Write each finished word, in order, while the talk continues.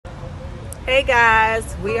Hey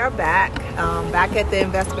guys, we are back at the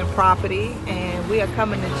investment property, and we are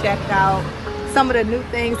coming to check out some of the new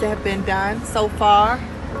things that have been done so far.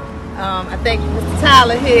 I think Mr.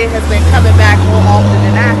 Tyler here has been coming back more often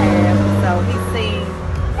than I have, so he's seen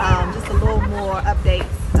just a little more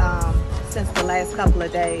updates since the last couple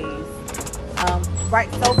of days.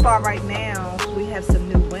 So far right now, we have some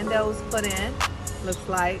new windows put in. Looks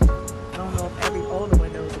like, I don't know if all the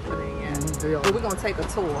windows are put in yet, but we're gonna take a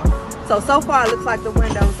tour. So far it looks like the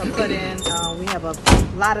windows are put in. We have a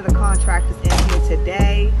lot of the contractors in here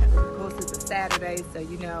today. Of course it's a Saturday, so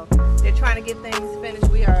you know they're trying to get things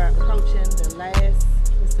finished. We are approaching the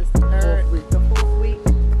fourth week,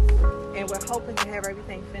 and we're hoping to have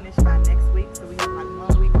everything finished by next week. So we have like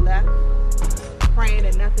 1 week left, praying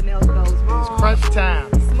that nothing else goes wrong. It's crunch time.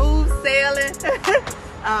 Smooth sailing.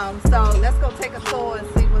 So let's go take a tour and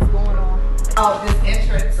see what's going on. Oh, this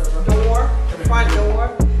entrance door, the front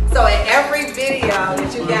door. So in every video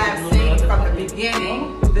that you guys seen from the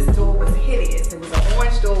beginning, this door was hideous. It was an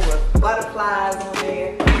orange door with butterflies on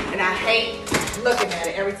there, and I hate looking at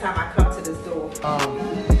it every time I come to this door.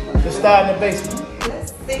 Let's start in the basement.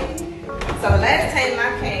 Let's see. So the last time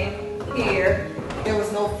I came here, there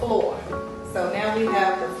was no floor. So now we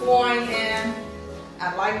have the flooring in.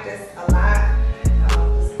 I like this a lot.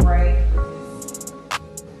 It's great.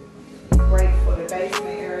 It's great for the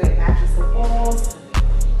basement area. It matches the walls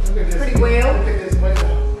pretty well. Look at this window.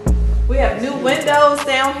 We have new windows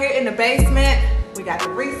down here in the basement. We got the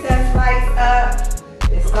recessed lights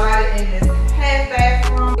up. It started in this half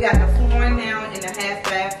bathroom. We got the flooring now in the half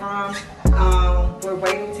bathroom. We're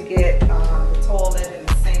waiting to get the toilet and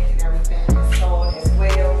the sink and everything installed as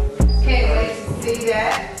well. Can't wait to see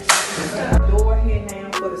that. Door here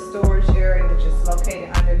now for the storage area, which is located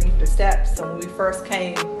underneath the steps. So when we first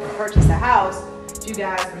came to purchase a house, if you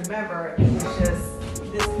guys remember, it was just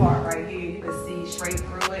this part right here. You could see straight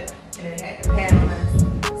through it, and it had the paneling.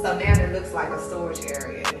 So now it looks like a storage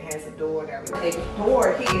area. It has a door and everything. A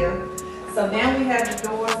door here. So now we have the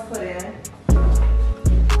doors put in,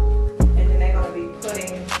 and then they're going to be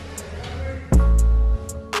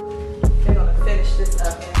they're going to finish this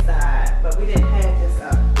up inside, but we didn't have this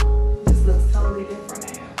up. This looks totally different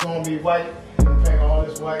now. It's going to be white. We're going to paint all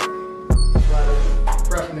this white. Try to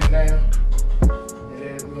prepping it down. And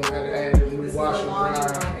then we're going to have to add the new washer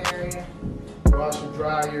dryer. Washer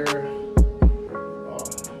dryer.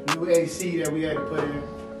 New AC that we had to put in.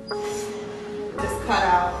 Just cut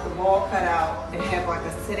out, the wall cut out, and have like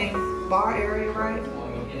a sitting bar area right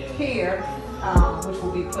here, which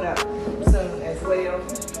will be put up soon as well.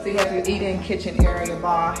 So you have your eat-in kitchen area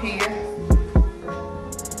bar here.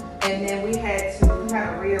 And then we had to kind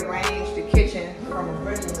of rearrange the kitchen from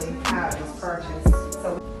originally how it was purchased.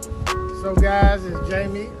 So guys, it's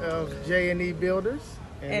Jamie of J&E Builders.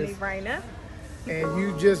 And Raina. And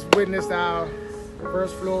you just witnessed our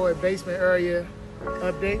first floor and basement area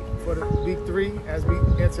update for the week 3 as we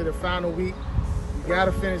enter the final week. We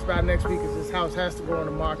gotta finish by next week because this house has to go on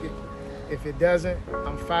the market. If it doesn't,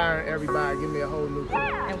 I'm firing everybody. Give me a whole new thing.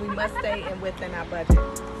 And we must stay within our budget.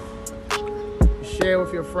 Share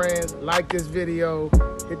with your friends, like this video,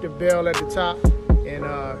 hit the bell at the top, and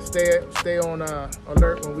stay on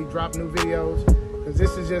alert when we drop new videos, because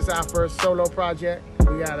this is just our first solo project.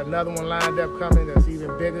 We got another one lined up coming that's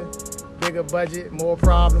even bigger budget, more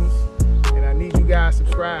problems, and I need you guys to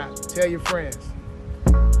subscribe. Tell your friends.